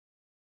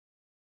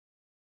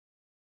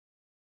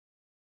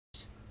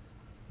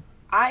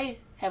I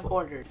have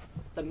ordered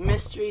the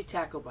mystery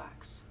tackle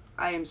box.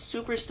 I am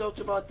super stoked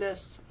about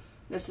this.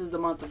 This is the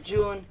month of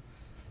June.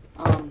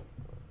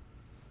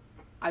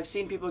 I've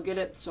seen people get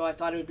it, so I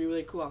thought it would be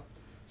really cool.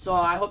 So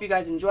I hope you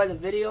guys enjoy the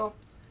video.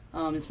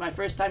 It's my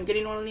first time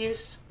getting one of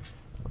these,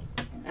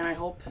 and I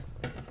hope,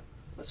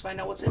 let's find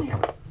out what's in here.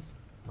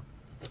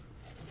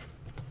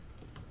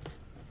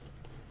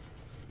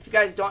 If you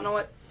guys don't know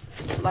what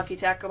Lucky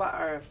Tackle Box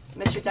or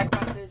Mystery Tackle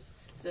Box is,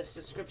 it's a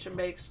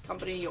subscription-based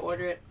company. You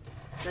order it,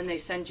 then they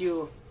send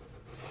you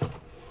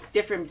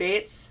different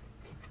baits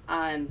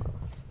on.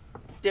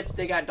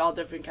 They got all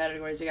different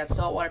categories. They got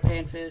saltwater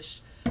panfish,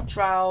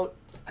 trout,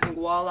 I think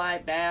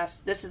walleye, bass.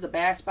 This is the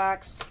bass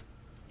box.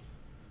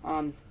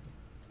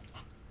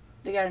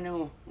 They got a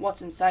new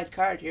what's inside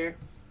card here.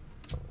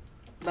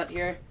 But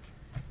here,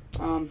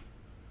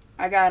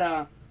 I got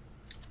a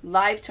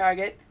live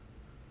target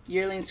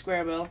yearling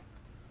square bill.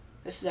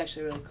 This is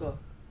actually really cool.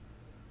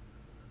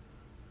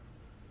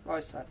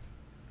 Always thought.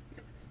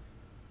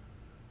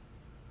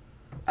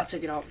 I'll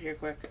take it out here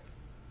quick.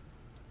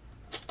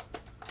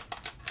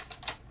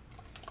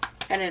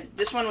 And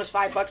this one was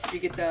 $5 if you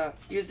get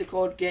use the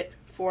code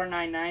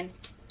GET499.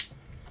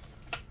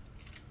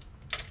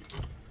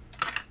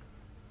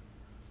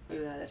 Look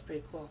at that, that's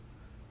pretty cool.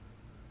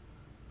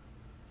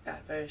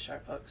 Got very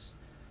sharp hooks.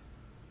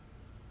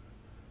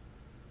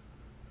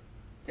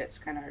 Yeah, it's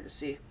kind of hard to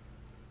see.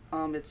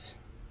 It's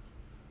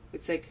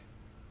like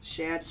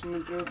shad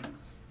swimming through.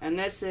 And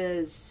this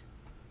is,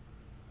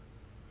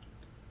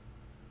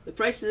 the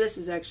price of this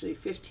is actually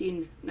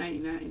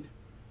 $15.99.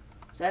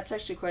 So that's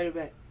actually quite a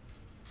bit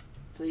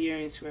for the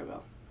yearling square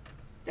bill.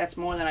 That's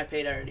more than I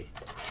paid already.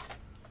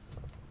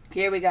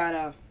 Here we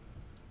got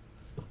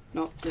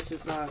nope, this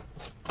is a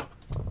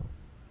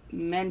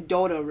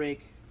Mendota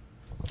rig.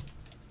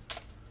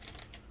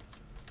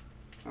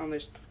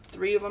 There's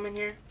 3 of them in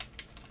here.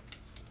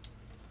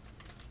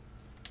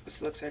 This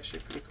looks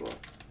actually pretty cool.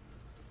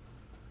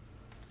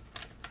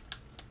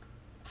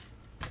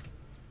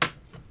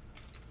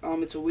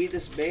 It's a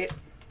weedless bait.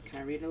 Can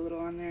I read a little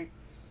on there?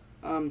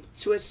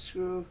 Twist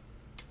screw.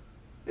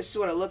 This is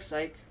what it looks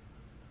like.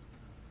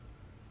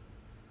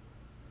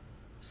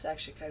 It's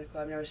actually kind of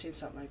cool. I've never seen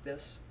something like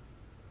this.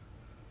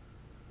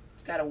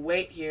 It's got a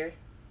weight here,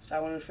 so I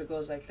wonder if it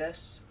goes like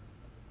this.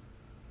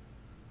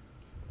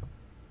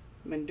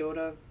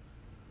 Mendota.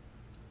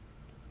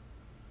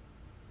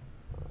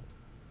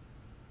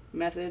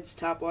 Methods: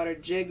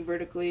 topwater, jig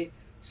vertically,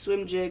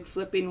 swim jig,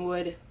 flipping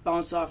wood,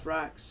 bounce off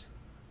rocks.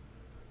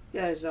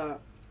 Yeah, there's a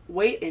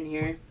weight in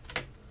here.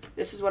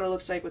 This is what it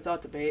looks like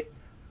without the bait,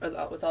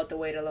 or without the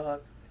weight of the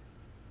hook.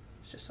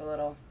 It's just a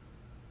little,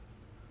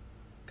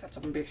 got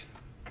some big,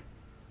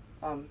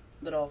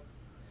 little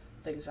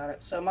things on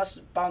it. So it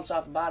must bounce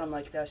off the bottom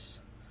like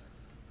this.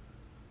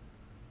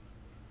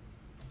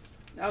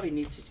 That'll be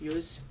neat to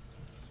use.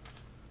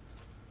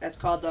 That's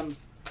called the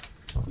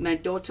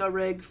Mendota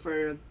rig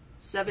for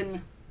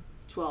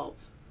 $7.12.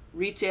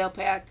 Retail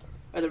pack,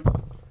 or the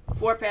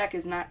 4-pack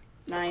is not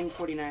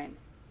 $9.49.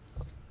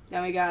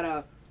 Then we got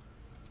a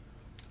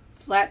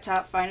flat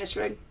top finest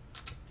rig.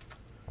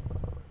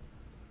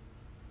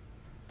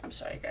 I'm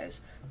sorry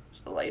guys,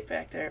 there's a light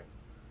back there.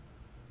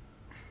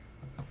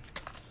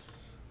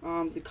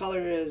 The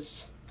color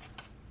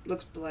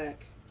looks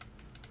black.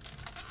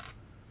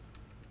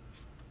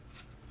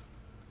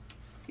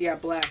 Yeah,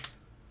 black.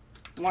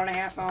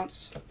 1.5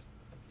 ounce.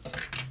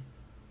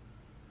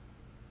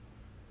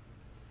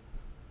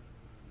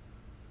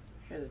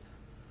 Here's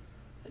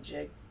the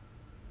jig.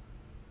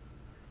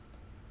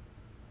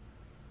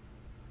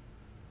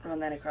 Run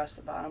that across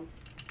the bottom.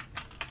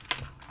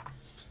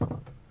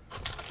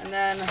 And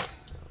then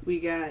we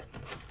got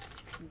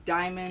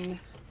Diamond.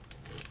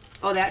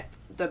 Oh,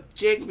 the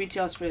jig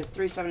retails for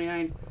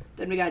 $3.79.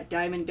 Then we got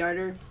Diamond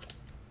Darter.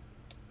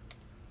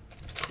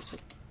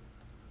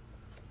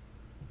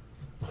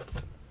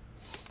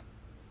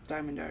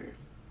 Diamond Darter.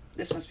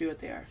 This must be what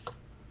they are.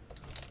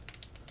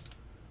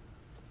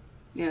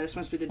 Yeah, this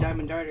must be the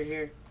Diamond Darter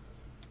here.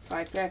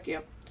 5-pack,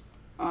 yep.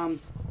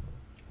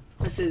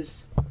 This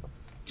is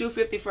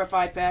 $2.50 for a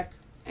 5-pack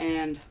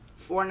and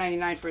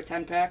 $4.99 for a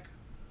 10-pack.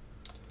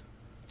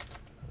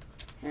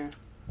 Here,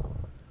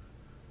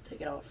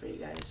 take it out for you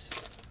guys.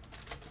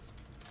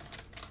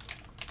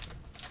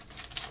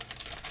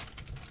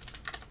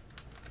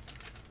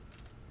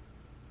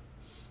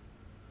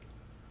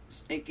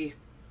 Snaky.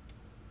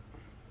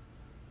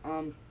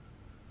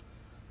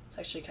 It's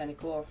actually kind of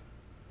cool.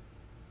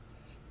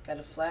 Got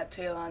a flat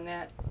tail on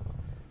that.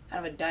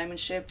 Kind of a diamond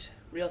shaped,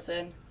 real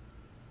thin.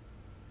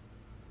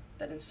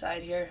 Then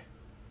inside here,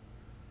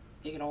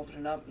 you can open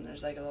it up and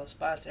there's like a little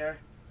spot there.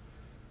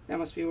 That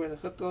must be where the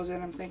hook goes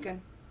in, I'm thinking.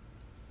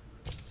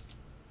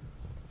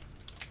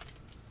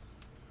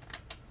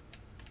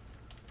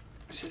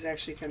 This is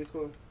actually kind of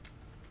cool.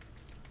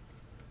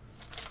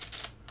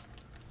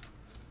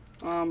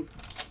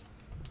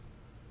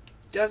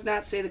 Does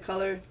not say the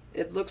color.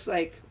 It looks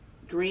like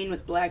green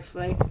with black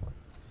flake.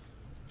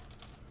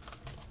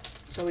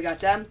 So we got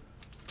them.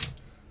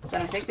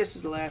 Then I think this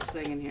is the last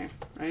thing in here,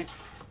 right?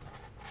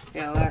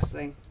 Yeah, last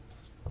thing.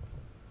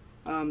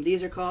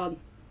 These are called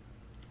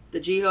the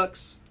G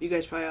hooks. You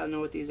guys probably all know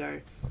what these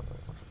are.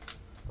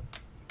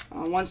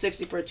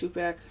 160 for a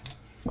 2-pack.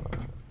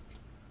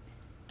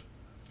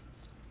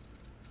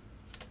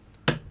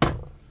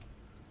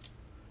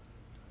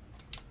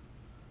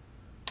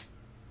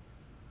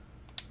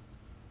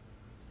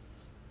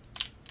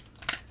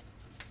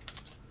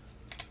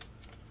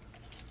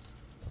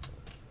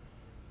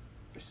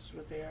 This is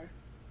what they are.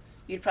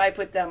 You'd probably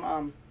put them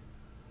on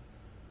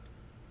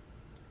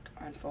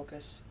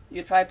focus.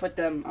 You'd probably put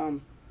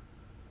them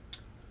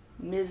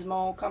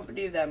Mismo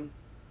company,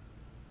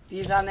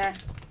 these on there.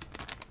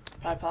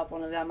 Probably pop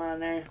one of them on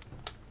there.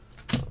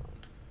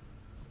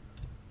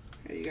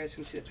 Here, you guys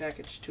can see the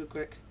package too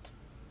quick.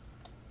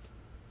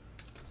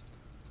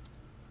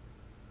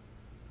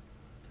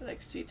 So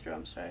like see through,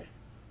 I'm sorry.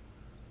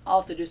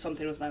 I'll have to do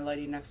something with my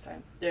lighting next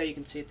time. There, you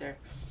can see it there.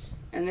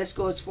 And this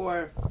goes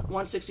for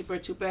 $160 for a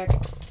 2-pack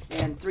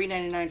and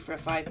 $3.99 for a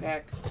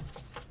 5-pack.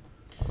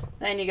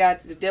 Then you got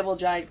the Dibble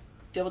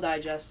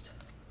Digest.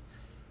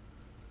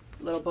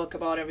 Little book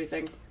about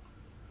everything.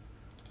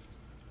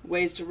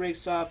 Ways to rig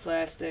soft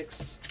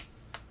plastics.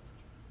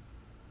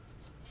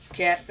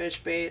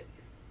 Catfish bait.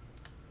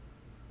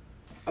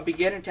 A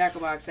beginner tackle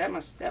box. That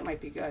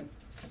might be good.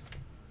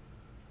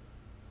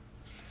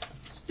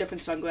 It's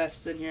different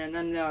sunglasses in here, and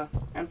then the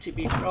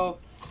MTB Pro.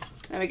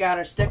 Then we got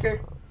our sticker.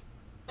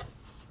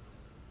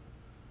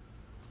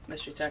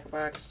 Mystery tackle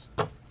box.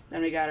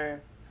 Then we got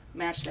our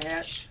match to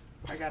hatch.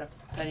 I got a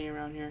penny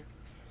around here,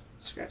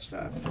 scratched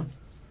off.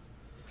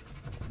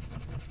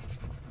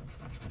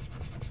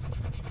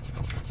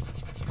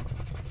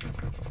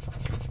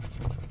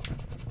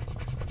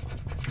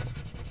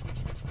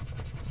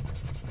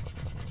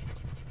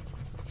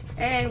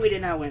 And we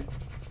did not win.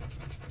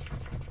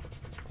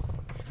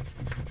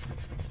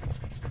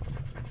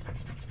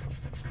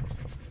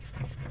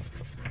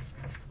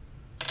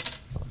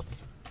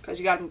 Because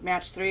you got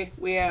match 3.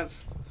 We have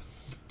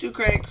 2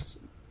 craigs,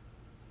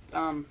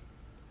 a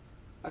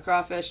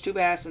crawfish, 2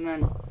 bass, and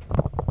then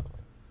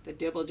the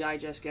Dibble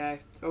Digest guy,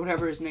 or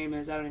whatever his name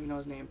is. I don't even know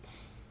his name.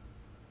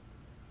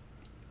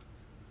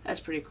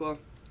 That's pretty cool.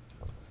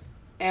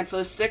 And for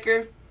the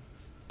sticker,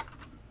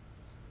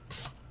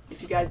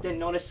 if you guys didn't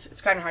notice,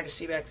 it's kind of hard to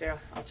see back there.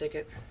 I'll take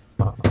it.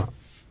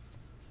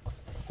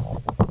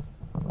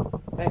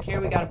 Back here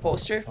we got a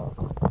poster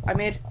I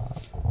made.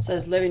 It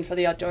says "Living for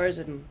the Outdoors"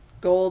 in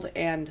gold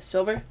and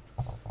silver.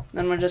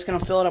 Then we're just going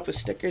to fill it up with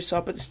stickers, so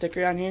I'll put the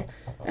sticker on here.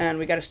 And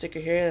we got a sticker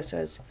here that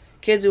says,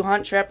 "Kids who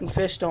hunt, trap, and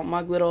fish don't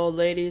mug little old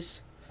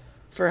ladies.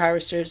 Fur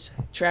Harvesters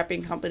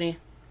Trapping Company."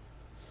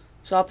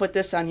 So I'll put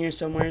this on here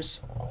somewheres.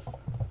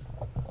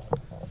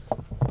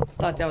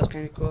 Thought that was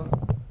kind of cool.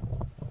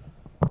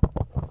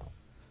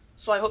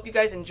 So I hope you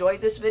guys enjoyed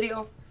this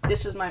video.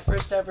 This is my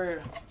first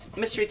ever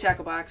mystery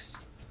tackle box,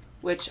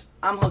 which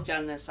I'm hooked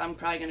on this. I'm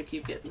probably going to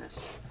keep getting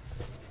this.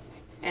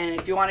 And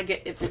if you want to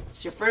get, if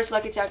it's your first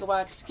lucky tackle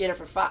box, get it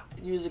for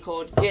use the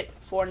code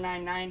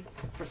GET499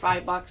 for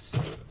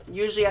 $5.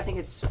 Usually I think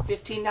it's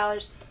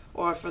 $15,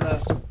 or for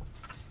the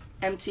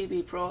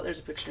MTB Pro, there's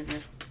a picture in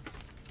here.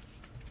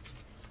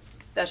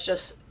 That's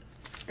just,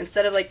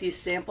 instead of like these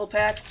sample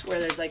packs where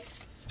there's like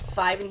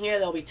 5 in here,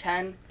 there'll be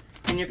 10,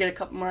 and you'll get a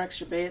couple more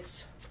extra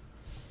baits.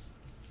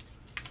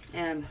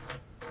 And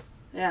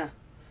yeah,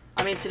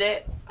 I mean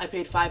today I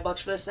paid $5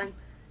 for this thing,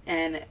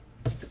 and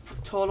the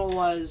total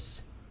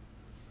was,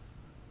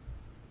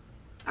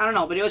 I don't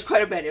know, but it was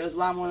quite a bit. It was a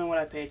lot more than what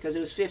I paid, because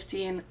it was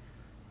 15,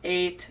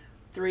 8,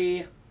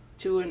 3,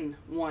 2, and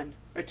 1,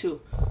 or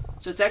 2.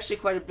 So it's actually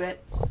quite a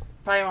bit.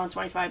 Probably around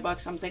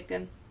 $25, I'm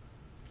thinking.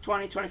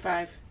 20,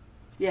 25.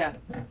 Yeah.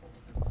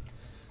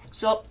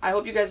 So I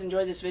hope you guys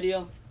enjoyed this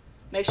video.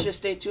 Make sure to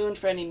stay tuned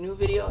for any new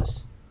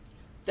videos.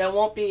 There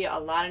won't be a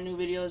lot of new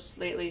videos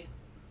lately.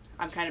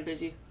 I'm kind of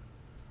busy.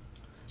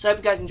 So I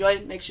hope you guys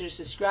enjoyed. Make sure to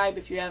subscribe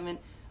if you haven't.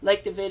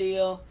 Like the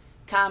video.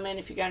 Comment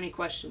if you got any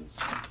questions.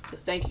 So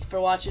thank you for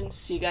watching.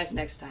 See you guys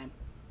next time.